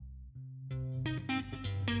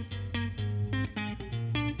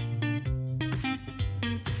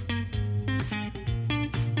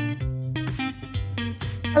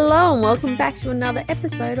Hello and welcome back to another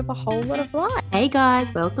episode of A Whole Lot of Life. Hey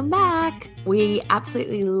guys, welcome back. We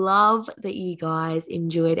absolutely love that you guys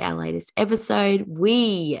enjoyed our latest episode.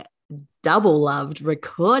 We double loved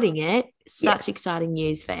recording it. Such exciting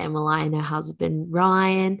news for Emilie and her husband,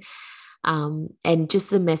 Ryan. And just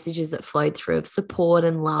the messages that flowed through of support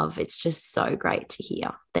and love. It's just so great to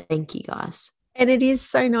hear. Thank you guys. And it is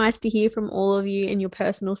so nice to hear from all of you and your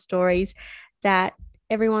personal stories that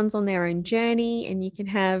everyone's on their own journey and you can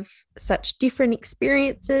have such different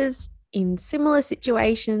experiences in similar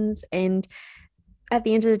situations, and at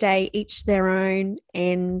the end of the day, each their own.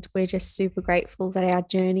 And we're just super grateful that our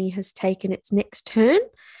journey has taken its next turn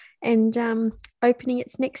and opening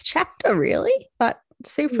its next chapter, really. But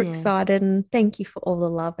super excited, and thank you for all the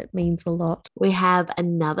love. It means a lot. We have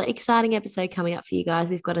another exciting episode coming up for you guys.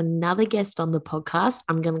 We've got another guest on the podcast.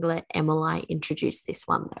 I'm going to let Emilie introduce this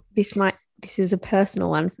one though. This is a personal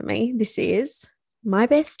one for me. This is my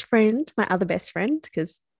best friend, my other best friend,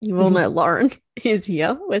 because you all know Lauren is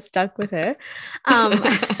here. We're stuck with her.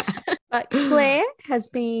 But Claire has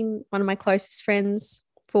been one of my closest friends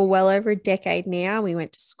for well over a decade now. We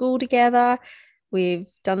went to school together. We've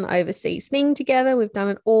done the overseas thing together. We've done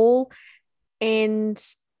it all. And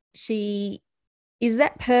she is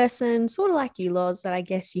that person, sort of like you, Loz, that I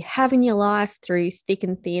guess you have in your life through thick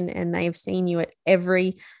and thin, and they've seen you at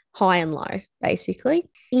every high and low, basically.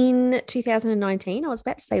 In 2019, I was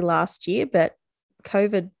about to say last year, but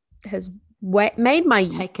COVID has made my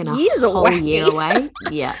years whole year away.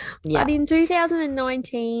 Yeah. But in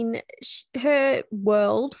 2019, her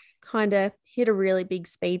world kind of hit a really big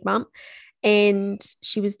speed bump, and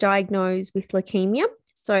she was diagnosed with leukemia.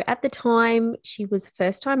 So at the time, she was a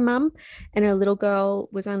first-time mum, and her little girl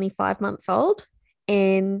was only 5 months old,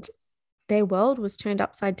 and their world was turned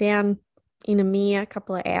upside down in a mere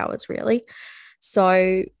couple of hours, really.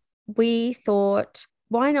 So we thought,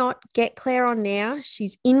 why not get Claire on now?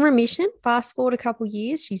 She's in remission. Fast forward a couple of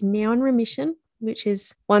years, she's now in remission, which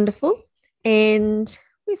is wonderful. And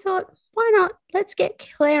we thought, why not? Let's get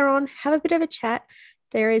Claire on, have a bit of a chat.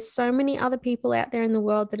 There is so many other people out there in the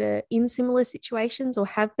world that are in similar situations or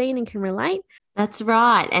have been and can relate. That's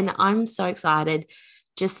right. And I'm so excited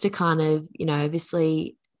just to kind of,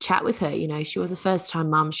 obviously chat with her. She was a first-time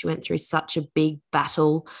mum. She went through such a big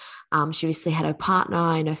battle. She obviously had her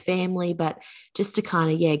partner and her family, but just to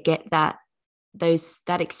kind of, get that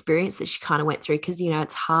experience that she kind of went through, because,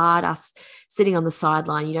 it's hard, us sitting on the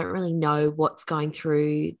sideline, you don't really know what's going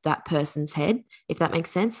through that person's head, if that makes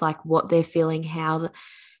sense, like what they're feeling, how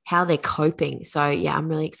they're coping. So I'm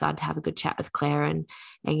really excited to have a good chat with Claire and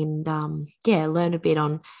learn a bit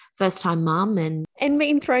on first-time mum and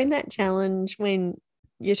being thrown that challenge when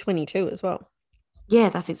you're 22 as well. Yeah,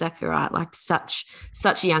 that's exactly right. Like such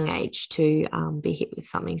a young age to be hit with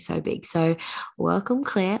something so big. So welcome,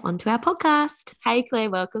 Claire, onto our podcast. Hey,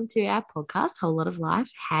 Claire, welcome to our podcast, Whole Lot of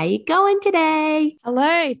Life. How you going today?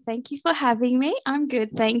 Hello. Thank you for having me. I'm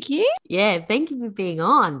good. Thank you. Yeah, thank you for being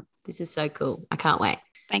on. This is so cool. I can't wait.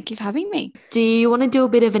 Thank you for having me. Do you want to do a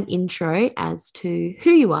bit of an intro as to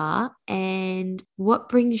who you are and what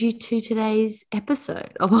brings you to today's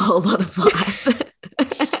episode of A Whole Lot of Life?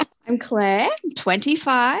 I'm Claire, I'm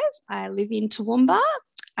 25. I live in Toowoomba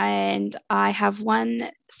and I have one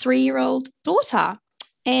 3-year-old daughter.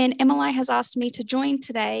 And Emilie has asked me to join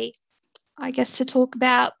today, I guess, to talk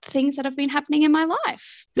about things that have been happening in my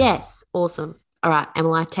life. Yes, awesome. All right,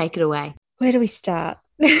 Emilie, take it away. Where do we start?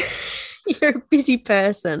 You're a busy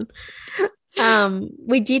person.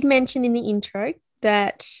 We did mention in the intro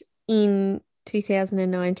that in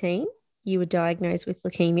 2019 you were diagnosed with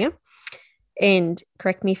leukemia. And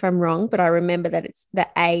correct me if I'm wrong, but I remember that it's the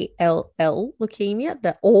ALL leukemia,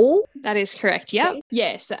 the all. That is correct. Yep.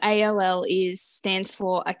 Yeah. So ALL stands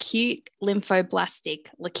for Acute Lymphoblastic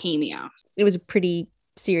Leukaemia. It was a pretty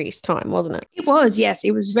serious time, wasn't it? It was, yes.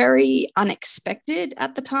 It was very unexpected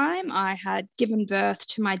at the time. I had given birth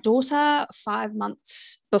to my daughter 5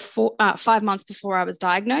 months before I was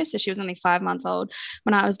diagnosed. So she was only 5 months old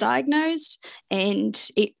when I was diagnosed. And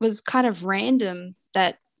it was kind of random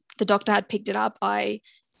that the doctor had picked it up. I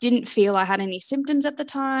didn't feel I had any symptoms at the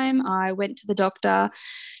time. I went to the doctor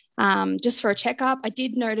just for a checkup. I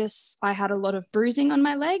did notice I had a lot of bruising on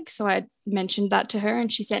my leg. So I mentioned that to her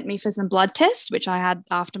and she sent me for some blood tests, which I had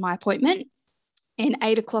after my appointment. And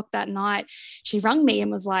 8:00 that night, she rang me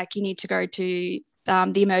and was like, you need to go to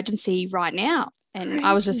the emergency right now. And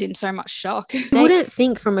I was just in so much shock. I wouldn't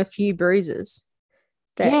think from a few bruises.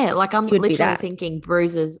 Like I'm literally thinking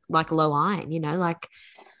bruises like low iron, like.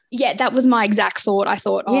 Yeah, that was my exact thought. I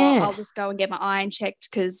thought, I'll just go and get my iron checked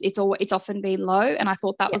because it's often been low, and I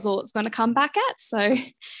thought that was all it's going to come back at. So,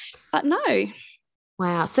 but no.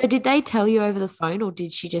 Wow. So did they tell you over the phone, or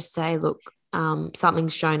did she just say, look,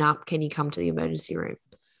 something's shown up. Can you come to the emergency room?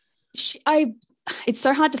 I it's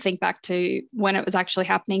so hard to think back to when it was actually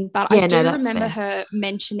happening, but I Yeah, no, do that's remember fair. her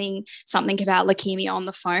mentioning something about leukemia on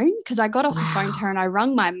the phone because I got off the phone to her Wow. and I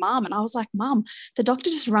rung my mum and I was like, Mum, the doctor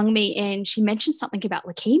just rung me and she mentioned something about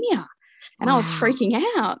leukemia. And I was Wow. freaking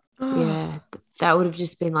out. Oh, Yeah. That would have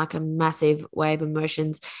just been like a massive wave of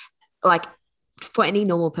emotions. Like for any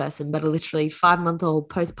normal person, but a literally 5-month-old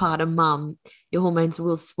postpartum mum, your hormones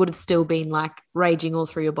would have still been like raging all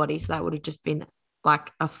through your body. So that would have just been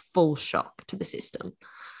like a full shock to the system.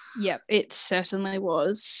 Yep, it certainly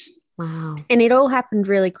was. Wow. and it all happened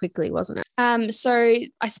really quickly, wasn't it? So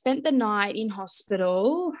I spent the night in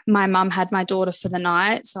hospital. My mum had my daughter for the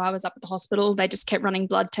night, so I was up at the hospital. They just kept running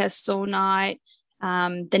blood tests all night.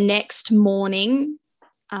 The next morning,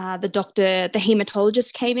 the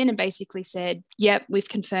hematologist came in and basically said, "Yep, we've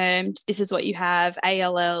confirmed this is what you have,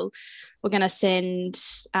 ALL. We're going to send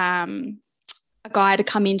a guy to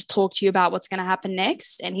come in to talk to you about what's going to happen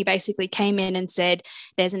next." And he basically came in and said,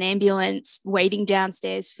 "There's an ambulance waiting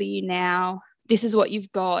downstairs for you now. This is what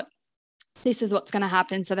you've got. This is what's going to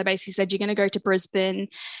happen." So they basically said, "You're going to go to Brisbane.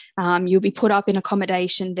 You'll be put up in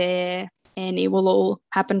accommodation there, and it will all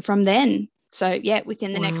happen from then." So yeah,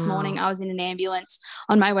 within the next morning, Wow. I was in an ambulance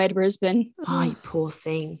on my way to Brisbane. Oh, Oh, you poor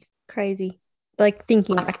thing. crazy. Like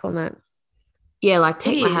thinking Like, back on that. yeah, like It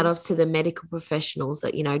take my hat off to is. the medical professionals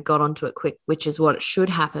that, got onto it quick, which is what it should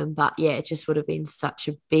happen. But yeah, it just would have been such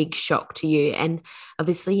a big shock to you. And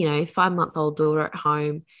obviously, 5-month-old daughter at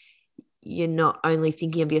home, you're not only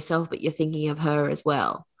thinking of yourself, but you're thinking of her as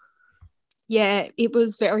well. Yeah, it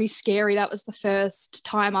was very scary. That was the first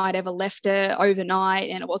time I'd ever left her overnight,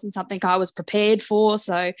 and it wasn't something I was prepared for.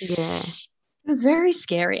 So it Yeah. was very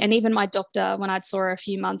scary. And even my doctor, when I'd saw her a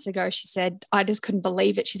few months ago, she said, "I just couldn't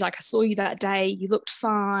believe it." She's like, "I saw you that day. You looked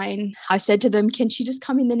fine." I said to them, "Can she just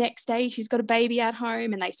come in the next day? She's got a baby at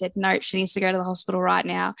home." And they said, "No, she needs to go to the hospital right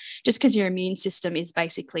now, just because your immune system is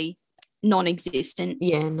basically non existent."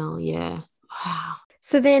 Yeah, no, yeah. Wow.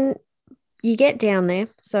 So then you get down there.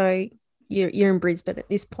 So you're in Brisbane at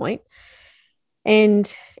this point,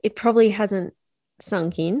 and it probably hasn't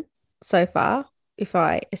sunk in so far. If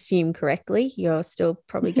I assume correctly, you're still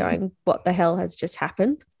probably going, what the hell has just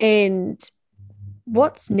happened? And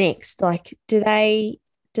what's next? Like, do they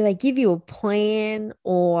give you a plan,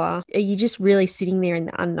 or are you just really sitting there in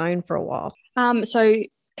the unknown for a while? So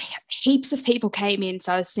heaps of people came in.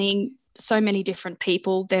 So I was seeing so many different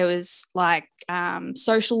people. There was like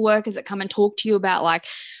social workers that come and talk to you about like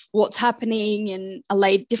what's happening,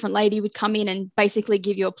 and different lady would come in and basically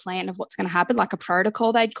give you a plan of what's going to happen, like a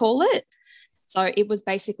protocol, they'd call it. So it was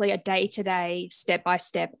basically a day-to-day,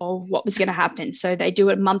 step-by-step of what was going to happen. So they do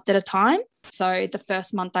it a month at a time. So the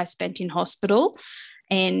first month I spent in hospital,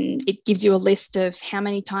 and it gives you a list of how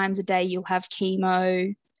many times a day you'll have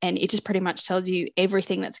chemo, and it just pretty much tells you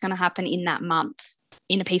everything that's going to happen in that month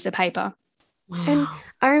in a piece of paper. And Wow.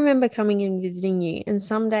 I remember coming and visiting you, and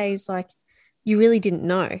some days, like, you really didn't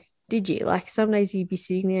know, did you? Like, some days you'd be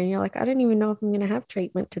sitting there and you're like, I don't even know if I'm going to have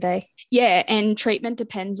treatment today. Yeah, and treatment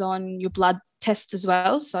depends on your blood tests as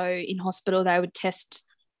well. So in hospital, they would test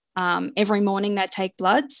every morning. They take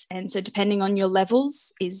bloods, and so depending on your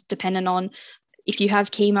levels is dependent on if you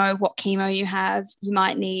have chemo, what chemo you have. You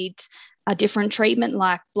might need a different treatment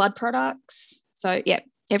like blood products. So yeah,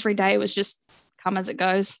 every day was just come as it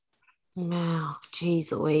goes. Wow.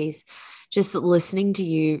 Jeez Louise. Just listening to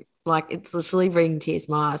you, like it's literally bringing tears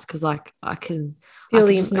to my eyes because like I Feel could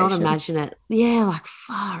the just not emotion. imagine it. Yeah, like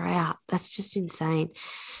far out. That's just insane.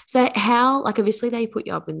 So how, like obviously they put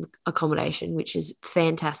you up in accommodation, which is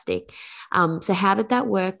fantastic. So how did that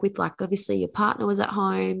work with like obviously your partner was at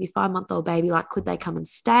home, your 5-month-old baby, like could they come and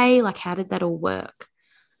stay? Like how did that all work?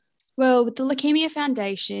 Well, with the Leukemia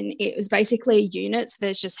Foundation, it was basically a unit. So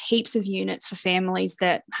there's just heaps of units for families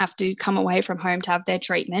that have to come away from home to have their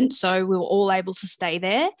treatment. So we were all able to stay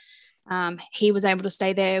there. He was able to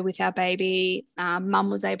stay there with our baby. Mum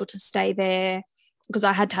was able to stay there because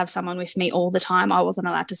I had to have someone with me all the time. I wasn't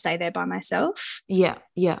allowed to stay there by myself. Yeah,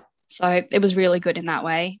 yeah. So it was really good in that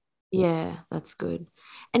way. Yeah, that's good.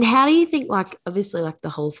 And how do you think, like, obviously, like the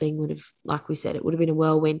whole thing would have, like we said, it would have been a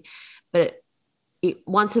whirlwind, but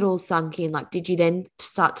once it all sunk in, like, did you then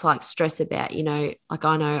start to like stress about, like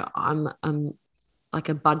I know I'm like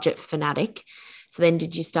a budget fanatic. So then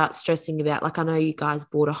did you start stressing about, like, I know you guys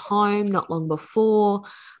bought a home not long before,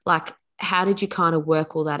 like, how did you kind of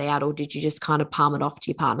work all that out? Or did you just kind of palm it off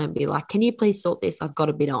to your partner and be like, can you please sort this? I've got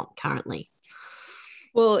a bit on currently.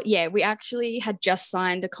 Well, yeah, we actually had just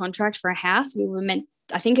signed a contract for a house. We were meant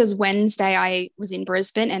I think it was Wednesday I was in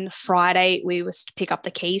Brisbane, and Friday we were to pick up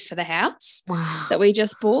the keys for the house Wow. that we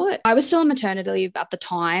just bought. I was still on maternity leave at the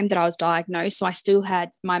time that I was diagnosed, so I still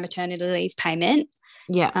had my maternity leave payment.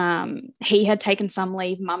 Yeah. He had taken some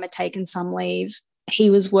leave, mum had taken some leave. He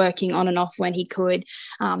was working on and off when he could.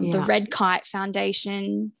 The Red Kite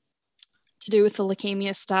Foundation, to do with the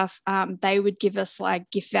leukemia stuff, they would give us like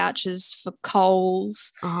gift vouchers for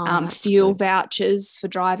Coles, fuel vouchers for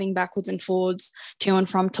driving backwards and forwards to and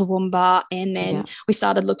from Toowoomba. And then we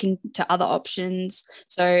started looking to other options.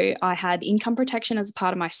 So I had income protection as a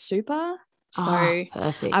part of my super. So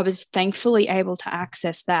perfect. I was thankfully able to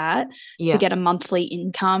access that to get a monthly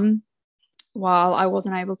income while I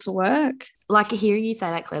wasn't able to work. Like hearing you say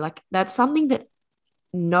that, Claire, like that's something that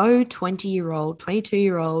no 20-year-old,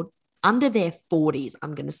 22-year-old under their 40s,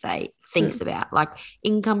 I'm going to say, thinks about, like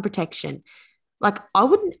income protection. Like I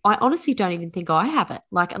honestly don't even think I have it,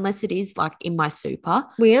 like unless it is like in my super.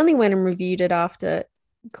 We only went and reviewed it after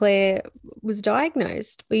Claire was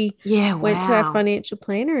diagnosed. We went to our financial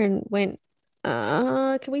planner and went,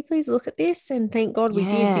 can we please look at this? And thank God we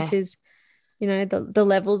did, because you know the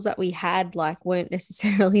levels that we had like weren't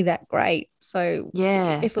necessarily that great. So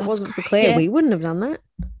if it wasn't for Claire, we wouldn't have done that.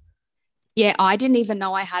 Yeah, I didn't even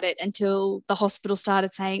know I had it until the hospital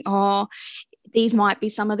started saying, oh, these might be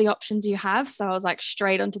some of the options you have. So I was like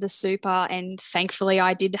straight onto the super, and thankfully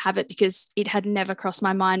I did have it because it had never crossed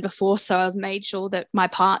my mind before. So I was made sure that my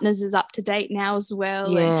partner's is up to date now as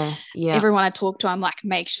well. And everyone I talk to, I'm like,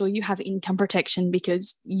 make sure you have income protection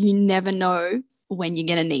because you never know when you're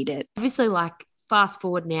going to need it. Obviously, like fast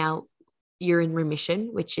forward now, you're in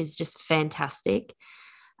remission, which is just fantastic.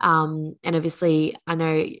 And obviously I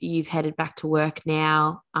know you've headed back to work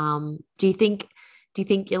now. Do you think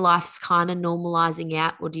your life's kind of normalizing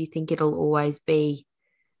out, or do you think it'll always be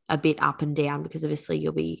a bit up and down, because obviously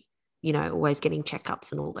you'll be, you know, always getting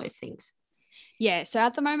checkups and all those things? Yeah, so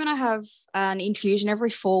at the moment I have an infusion every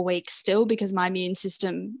 4 weeks still, because my immune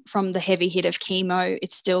system from the heavy hit of chemo,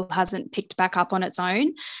 it still hasn't picked back up on its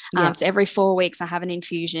own. So every 4 weeks I have an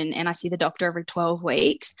infusion, and I see the doctor every 12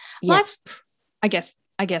 weeks. Life's, I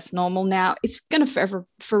guess normal now. It's going to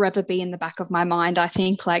forever be in the back of my mind. I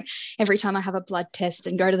think like every time I have a blood test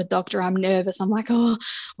and go to the doctor, I'm nervous. I'm like, oh,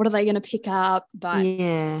 what are they going to pick up? But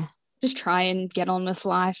just try and get on with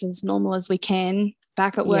life as normal as we can.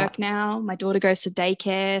 Back at work now. My daughter goes to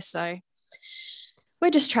daycare. So we're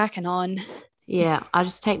just tracking on. Yeah, I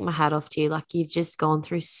just take my hat off to you. Like you've just gone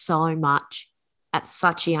through so much at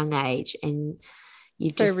such a young age, and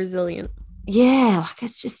you're so resilient. Yeah, like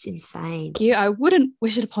it's just insane. Thank you. I wouldn't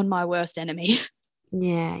wish it upon my worst enemy.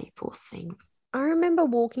 Yeah, you poor thing. I remember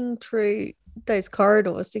walking through those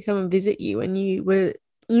corridors to come and visit you, and you were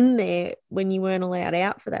in there when you weren't allowed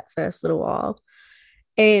out for that first little while.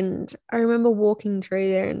 And I remember walking through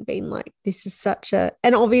there and being like, this is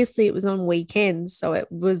and obviously it was on weekends, so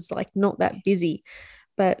it was like not that busy.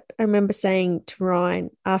 But I remember saying to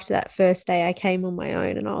Ryan after that first day, I came on my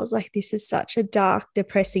own, and I was like, this is such a dark,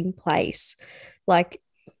 depressing place. Like,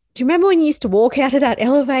 do you remember when you used to walk out of that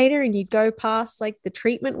elevator and you'd go past like the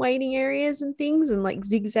treatment waiting areas and things and like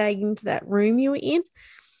zigzag into that room you were in?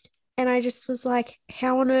 And I just was like,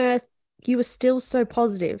 how on earth, you were still so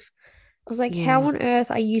positive. I was like, how on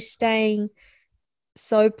earth are you staying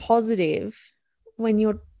so positive when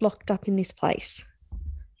you're locked up in this place?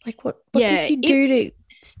 Like, what did you do to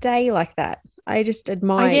stay like that? I just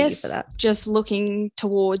admire you for that. Just looking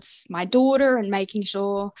towards my daughter and making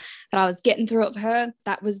sure that I was getting through it for her,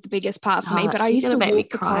 that was the biggest part for me. But I used to walk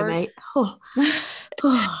the corridors.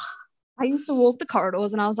 I used to walk the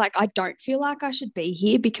corridors, and I was like, I don't feel like I should be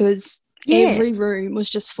here, because every room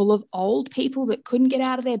was just full of old people that couldn't get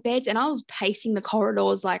out of their beds. And I was pacing the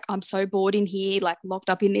corridors like, I'm so bored in here, like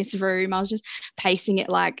locked up in this room. I was just pacing it,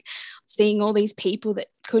 like seeing all these people that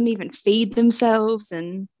couldn't even feed themselves.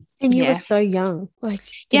 And you were so young. Like,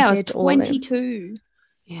 I was 22.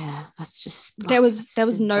 Yeah, that's just there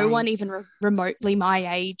was no one even remotely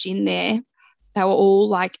my age in there. They were all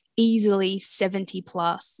like easily 70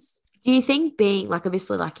 plus. Do you think being like,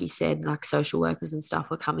 obviously, like you said, like social workers and stuff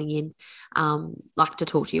were coming in like to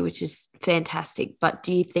talk to you, which is fantastic. But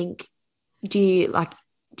do you think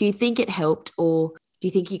it helped, or do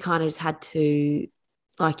you think you kind of just had to,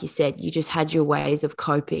 like you said, you just had your ways of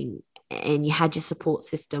coping and you had your support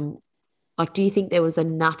system? Like, do you think there was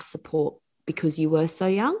enough support because you were so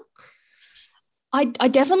young? I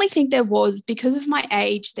definitely think there was, because of my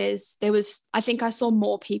age. I think I saw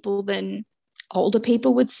more people than older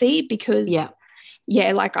people would see, because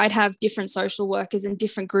yeah, like I'd have different social workers and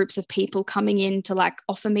different groups of people coming in to like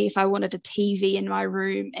offer me if I wanted a TV in my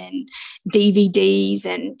room and DVDs.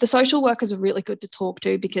 And the social workers are really good to talk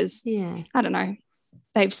to because, I don't know,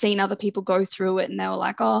 they've seen other people go through it and they were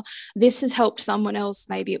like, oh, this has helped someone else.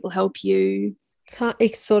 Maybe it will help you.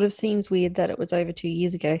 It sort of seems weird that it was over 2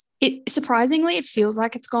 years ago. Surprisingly, it feels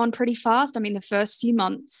like it's gone pretty fast. I mean, the first few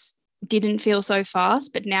months didn't feel so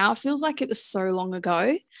fast, but now it feels like it was so long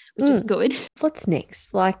ago, which is good. What's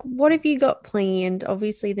next? Like, what have you got planned?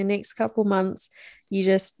 Obviously, the next couple months,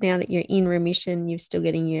 now that you're in remission, you're still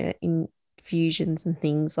getting your infusions and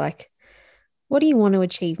things. Like, what do you want to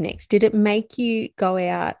achieve next? Did it make you go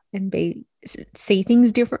out and see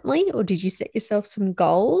things differently, or did you set yourself some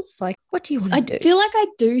goals? Like, what do you want to do? I feel like I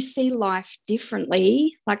do see life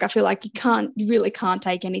differently. Like, I feel like you really can't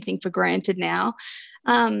take anything for granted now.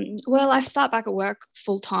 Well, I start back at work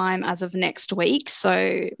full time as of next week,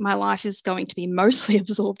 so my life is going to be mostly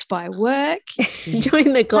absorbed by work.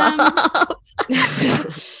 Join the club.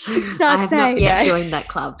 I have not yet joined that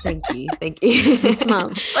club. Thank you. This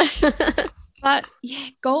month. But yeah,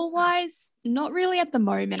 goal-wise, not really at the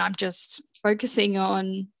moment. I'm just focusing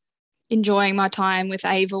on enjoying my time with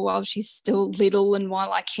Ava while she's still little and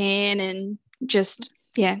while I can, and just,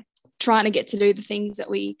 trying to get to do the things that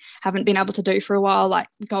we haven't been able to do for a while, like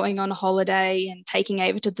going on a holiday and taking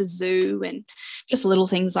Ava to the zoo and just little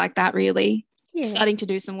things like that, really. Yeah. Starting to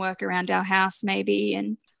do some work around our house maybe,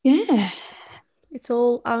 and It's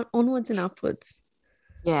all onwards and upwards.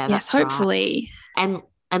 Yeah, yes, hopefully. Right.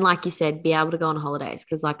 And like you said, be able to go on holidays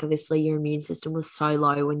because, like, obviously your immune system was so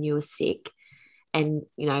low when you were sick, and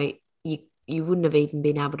you wouldn't have even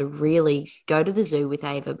been able to really go to the zoo with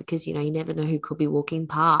Ava because you never know who could be walking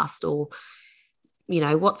past or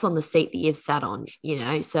what's on the seat that you've sat on.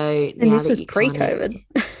 So and this was pre-COVID.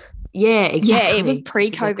 Yeah, exactly. Yeah, it was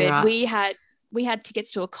pre-COVID. Exactly right. We had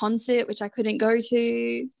tickets to a concert which I couldn't go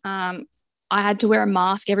to. I had to wear a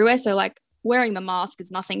mask everywhere, so like, wearing the mask is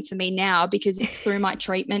nothing for me now because through my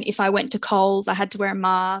treatment, if I went to Coles, I had to wear a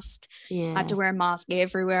mask. I had to wear a mask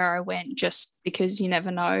everywhere I went just because you never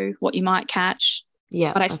know what you might catch.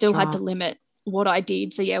 Yeah, but I still had to limit what I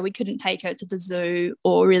did. So, we couldn't take her to the zoo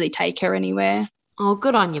or really take her anywhere. Oh,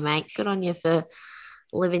 good on you, mate. Good on you for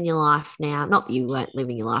living your life now. Not that you weren't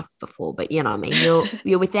living your life before, but you know what I mean.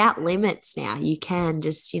 You're without limits now. You can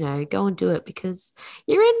just go and do it because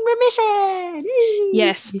you're in remission.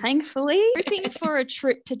 Yes, thankfully. Hoping for a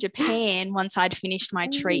trip to Japan once I'd finished my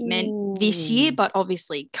treatment this year, but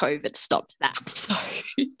obviously COVID stopped that. So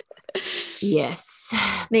yes,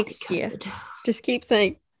 next year. Just keep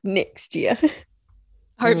saying next year.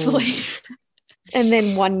 Hopefully. And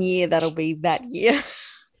then 1 year that'll be that year.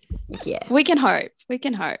 Yeah, we can hope.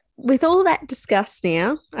 With all that discussed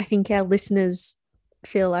now, I think our listeners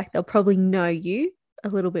feel like they'll probably know you a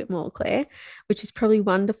little bit more, Claire, which is probably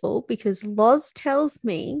wonderful because Loz tells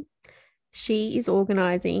me she is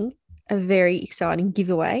organising a very exciting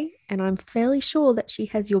giveaway, and I'm fairly sure that she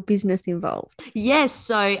has your business involved. Yes,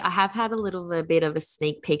 so I have had a bit of a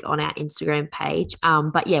sneak peek on our Instagram page,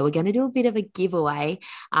 but yeah, we're going to do a bit of a giveaway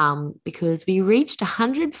because we reached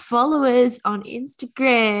 100 followers on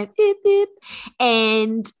Instagram,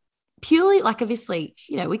 and purely, like, obviously,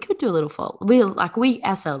 we could do a little we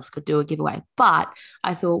ourselves could do a giveaway, but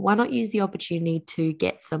I thought, why not use the opportunity to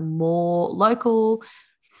get some more local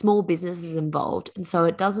small businesses involved. And so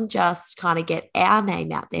it doesn't just kind of get our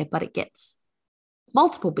name out there, but it gets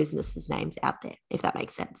multiple businesses' names out there, if that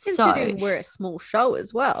makes sense. Considering we're a small show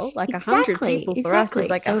as well, like 100 people for us is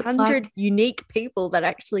like 100 unique people that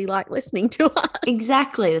actually like listening to us.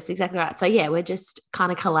 Exactly. That's exactly right. So yeah, we're just kind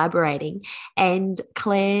of collaborating, and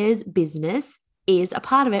Claire's business is a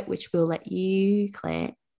part of it, which we'll let you,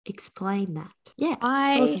 Claire, explain that. Yeah,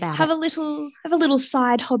 I have a little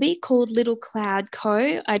side hobby called Little Cloud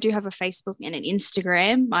Co. I do have a Facebook and an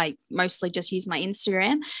Instagram. I mostly just use my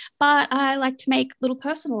Instagram, but I like to make little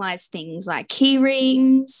personalized things like key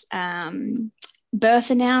rings, birth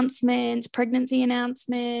announcements, pregnancy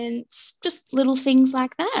announcements, just little things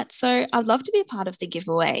like that. So I'd love to be a part of the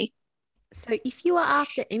giveaway. So if you are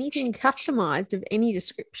after anything customized of any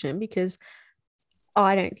description, because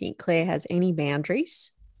I don't think Claire has any boundaries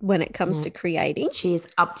when it comes to creating. She is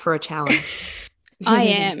up for a challenge. I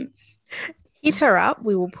am. Hit her up.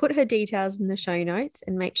 We will put her details in the show notes,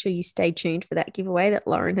 and make sure you stay tuned for that giveaway that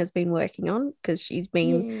Lauren has been working on, because she's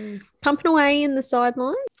been pumping away in the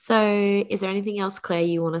sideline. So is there anything else, Claire,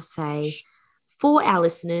 you want to say for our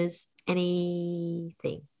listeners?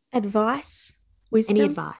 Anything? Advice? Wisdom? Any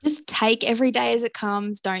advice? Just take every day as it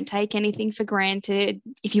comes. Don't take anything for granted.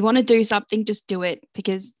 If you want to do something, just do it,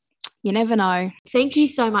 because you never know. Thank you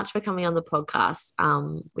so much for coming on the podcast.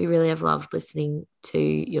 We really have loved listening to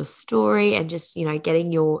your story and just, you know,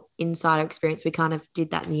 getting your insider experience. We kind of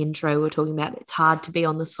did that in the intro. We were talking about it's hard to be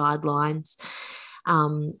on the sidelines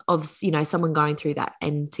of, you know, someone going through that,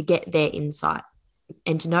 and to get their insight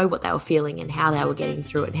and to know what they were feeling and how they were getting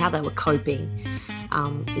through it and how they were coping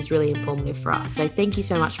is really informative for us. So thank you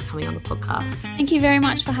so much for coming on the podcast. Thank you very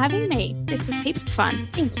much for having me. This was heaps of fun.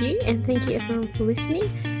 Thank you. And thank you everyone for listening.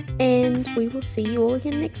 And we will see you all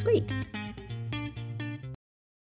again next week.